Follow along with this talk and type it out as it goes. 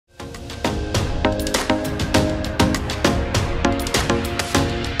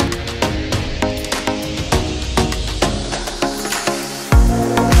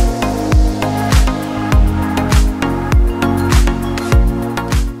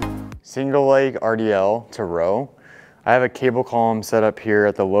single leg RDL to row. I have a cable column set up here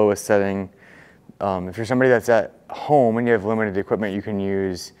at the lowest setting. If you're somebody that's at home and you have limited equipment, you can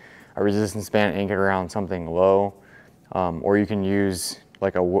use a resistance band anchored around something low, or you can use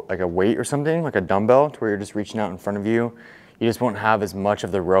like a weight or something, like a dumbbell, to where you're just reaching out in front of you. You just won't have as much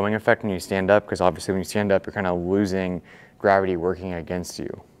of the rowing effect when you stand up, because obviously when you stand up, you're kind of losing gravity working against you.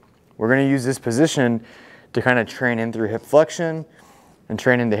 We're going to use this position to kind of train in through hip flexion and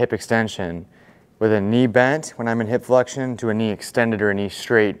train into hip extension, with a knee bent when I'm in hip flexion to a knee extended or a knee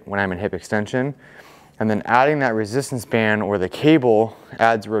straight when I'm in hip extension. And then adding that resistance band or the cable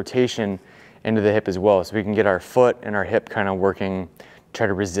adds rotation into the hip as well, so we can get our foot and our hip kind of working, try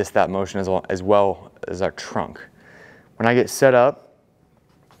to resist that motion as well as our trunk. When I get set up,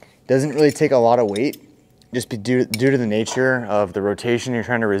 it doesn't really take a lot of weight, just due to the nature of the rotation you're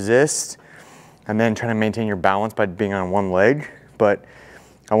trying to resist, and then trying to maintain your balance by being on one leg. But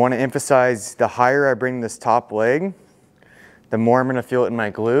I want to emphasize, the higher I bring this top leg, the more I'm going to feel it in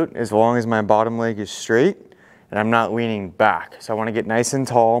my glute, as long as my bottom leg is straight and I'm not leaning back. So I want to get nice and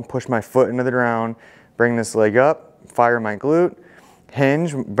tall, push my foot into the ground, bring this leg up, fire my glute,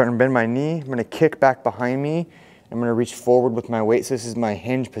 hinge, bend my knee. I'm going to kick back behind me. I'm going to reach forward with my weight. So this is my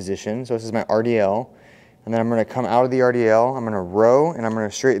hinge position. So this is my RDL. And then I'm going to come out of the RDL. I'm going to row, and I'm going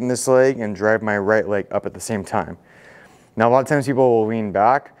to straighten this leg and drive my right leg up at the same time. Now, a lot of times people will lean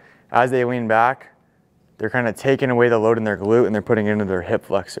back. As they lean back, they're kind of taking away the load in their glute and they're putting it into their hip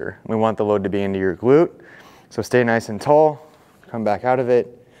flexor. We want the load to be into your glute. So stay nice and tall, come back out of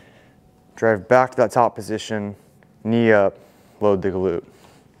it, drive back to that top position, knee up, load the glute.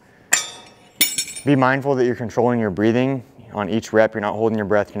 Be mindful that you're controlling your breathing on each rep. You're not holding your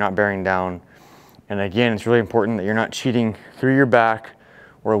breath, you're not bearing down. And again, it's really important that you're not cheating through your back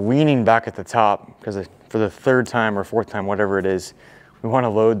or leaning back at the top, because for the third time or fourth time, whatever it is, we want to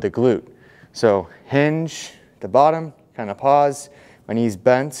load the glute. So hinge at the bottom, kind of pause, my knees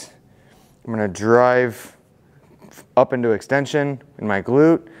bent. I'm going to drive up into extension in my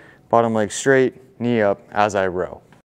glute, bottom leg straight, knee up as I row.